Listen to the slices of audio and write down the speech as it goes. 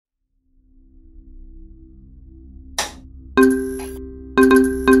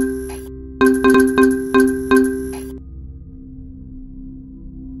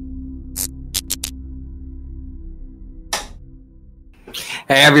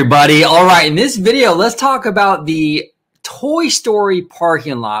Hey everybody. All right, in this video, let's talk about the Toy Story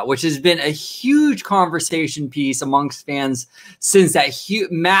parking lot, which has been a huge conversation piece amongst fans since that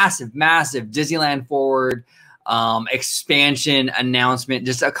massive Disneyland Forward expansion announcement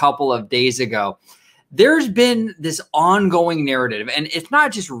just a couple of days ago. There's been this ongoing narrative, and it's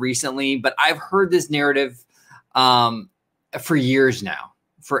not just recently, but I've heard this narrative for years now.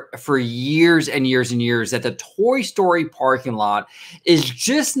 For years and years and years, that the Toy Story parking lot is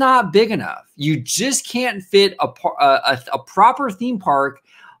just not big enough. You just can't fit a proper theme park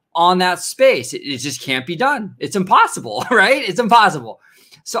on that space. It just can't be done. It's impossible, right? It's impossible.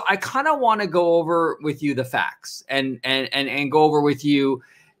 So I kind of want to go over with you the facts and go over with you,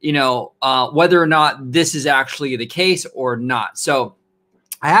 whether or not this is actually the case or not. So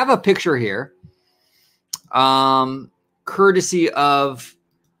I have a picture here, courtesy of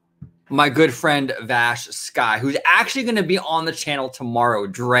my good friend Vash Sky, who's actually going to be on the channel tomorrow,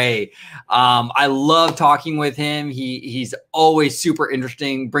 Dre. I love talking with him. He's always super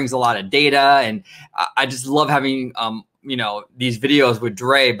interesting, brings a lot of data, and I just love having these videos with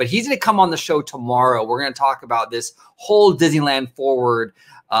Dre. But he's going to come on the show tomorrow. We're going to talk about this whole Disneyland Forward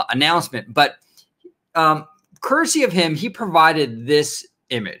announcement. But courtesy of him, he provided this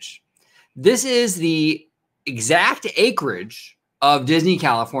image. This is the exact acreage of Disney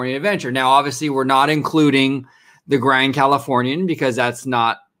California Adventure. Now, obviously, we're not including the Grand Californian because that's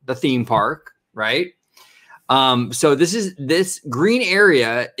not the theme park, right? So this green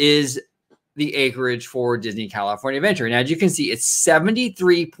area is the acreage for Disney California Adventure. And as you can see, it's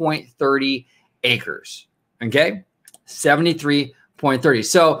 73.30 acres, okay? 73.30.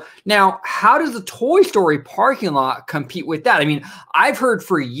 So now, how does the Toy Story parking lot compete with that? I mean, I've heard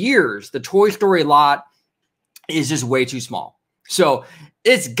for years the Toy Story lot is just way too small. So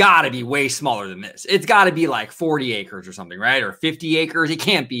it's got to be way smaller than this. It's got to be like 40 acres or something, right? Or 50 acres. It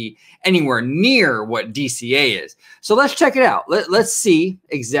can't be anywhere near what DCA is. So let's check it out. Let's see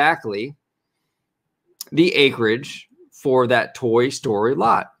exactly the acreage for that Toy Story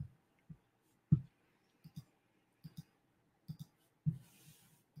lot.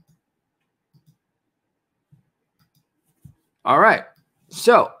 All right.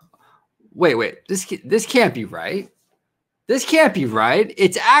 So wait. This can't be right. This can't be right.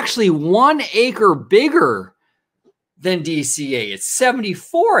 It's actually 1 acre bigger than DCA. It's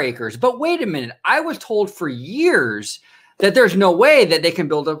 74 acres. But wait a minute. I was told for years that there's no way that they can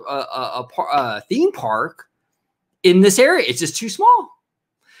build a theme park in this area. It's just too small.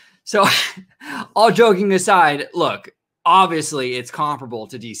 So all joking aside, look, obviously it's comparable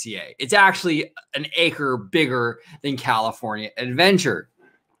to DCA. It's actually 1 acre bigger than California Adventure.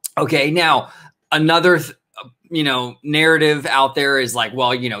 Okay, now another narrative out there is like,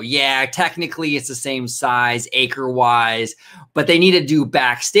 well, yeah, technically it's the same size acre wise, but they need to do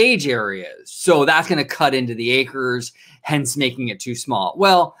backstage areas. So that's going to cut into the acres, hence making it too small.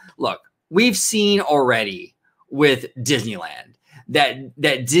 Well, look, we've seen already with Disneyland that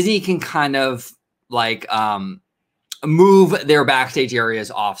Disney can kind of like move their backstage areas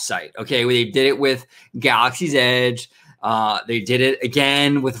off site. Okay. They did it with Galaxy's Edge. They did it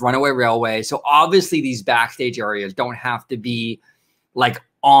again with Runaway Railway. So obviously these backstage areas don't have to be like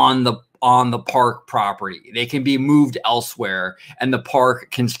on the park property. They can be moved elsewhere and the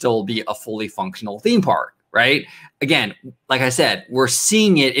park can still be a fully functional theme park, right? Again, like I said, we're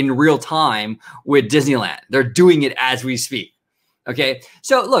seeing it in real time with Disneyland. They're doing it as we speak. Okay.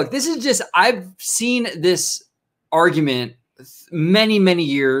 So look, this is just, I've seen this argument many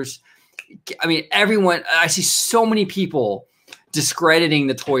years. I mean, I see so many people discrediting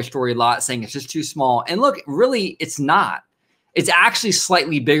the Toy Story lot, saying it's just too small. And look, really, it's not. It's actually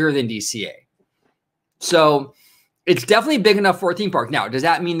slightly bigger than DCA. So it's definitely big enough for a theme park. Now, does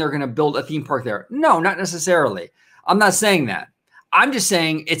that mean they're going to build a theme park there? No, not necessarily. I'm not saying that. I'm just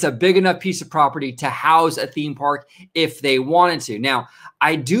saying it's a big enough piece of property to house a theme park if they wanted to. Now,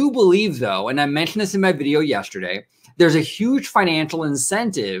 I do believe, though, and I mentioned this in my video yesterday, there's a huge financial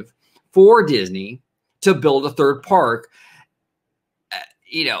incentive for Disney to build a third park,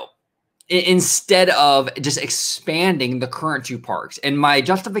 instead of just expanding the current 2 parks. And my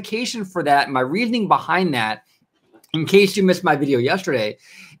justification for that, my reasoning behind that, in case you missed my video yesterday,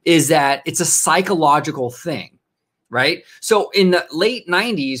 is that it's a psychological thing, right? So in the late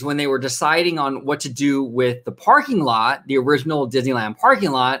 90s, when they were deciding on what to do with the parking lot, the original Disneyland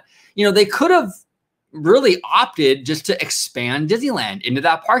parking lot, they could have really opted just to expand Disneyland into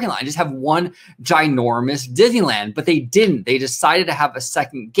that parking lot and just have one ginormous Disneyland, but they didn't. They decided to have a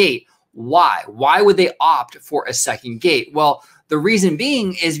second gate. Why? Why would they opt for a second gate? Well, the reason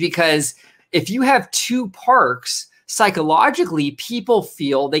being is because if you have 2 parks psychologically, people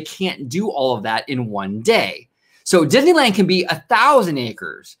feel they can't do all of that in one day. So Disneyland can be 1,000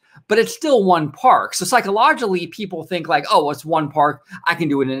 acres, but it's still one park. So psychologically, people think like, oh, it's one park, I can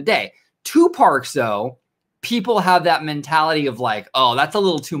do it in a day. 2 parks, though, people have that mentality of like, oh, that's a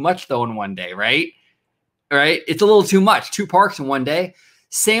little too much, though, in one day, right? Right? It's a little too much. 2 parks in one day.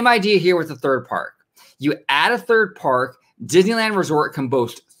 Same idea here with the 3rd park. You add a 3rd park, Disneyland Resort can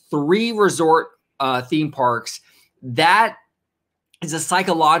boast 3 resort theme parks. That is a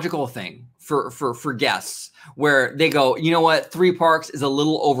psychological thing for guests where they go, you know what, 3 parks is a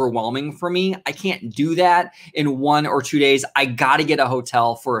little overwhelming for me. I can't do that in 1 or 2 days. I got to get a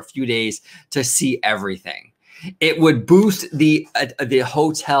hotel for a few days to see everything. It would boost the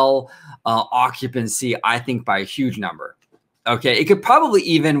hotel occupancy, I think, by a huge number. Okay, it could probably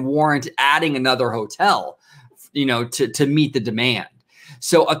even warrant adding another hotel, you know, to meet the demand.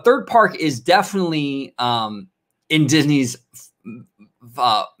 So a 3rd park is definitely in Disney's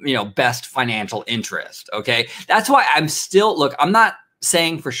best financial interest. Okay. That's why I'm still, look, I'm not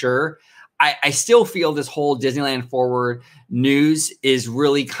saying for sure. I still feel this whole Disneyland Forward news is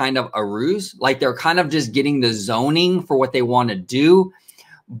really kind of a ruse. Like they're kind of just getting the zoning for what they want to do.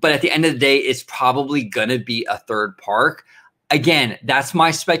 But at the end of the day, it's probably going to be a 3rd park. Again, that's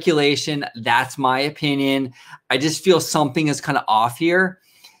my speculation. That's my opinion. I just feel something is kind of off here.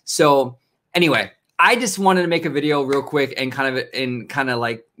 So anyway, I just wanted to make a video real quick and kind of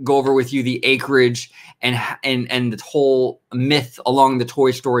like go over with you the acreage and the whole myth along the Toy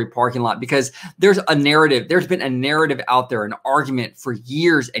Story parking lot, because there's a narrative. There's been a narrative out there, an argument for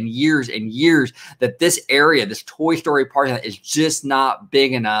years and years and years that this area, this Toy Story parking lot, is just not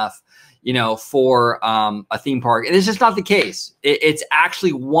big enough, you know, for a theme park. And it's just not the case. It's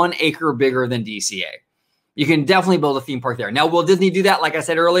actually 1 acre bigger than DCA. You can definitely build a theme park there. Now, will Disney do that? Like I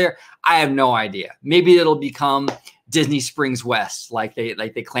said earlier, I have no idea. Maybe it'll become Disney Springs West, like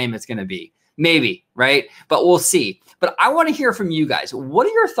they claim it's going to be. Maybe, right? But we'll see. But I want to hear from you guys. What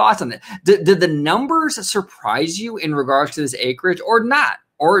are your thoughts on that? Did the numbers surprise you in regards to this acreage or not?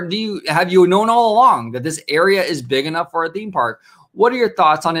 Or have you known all along that this area is big enough for a theme park? What are your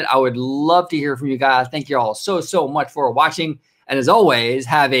thoughts on it? I would love to hear from you guys. Thank you all so much for watching. And as always,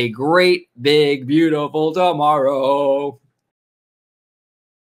 have a great, big, beautiful tomorrow.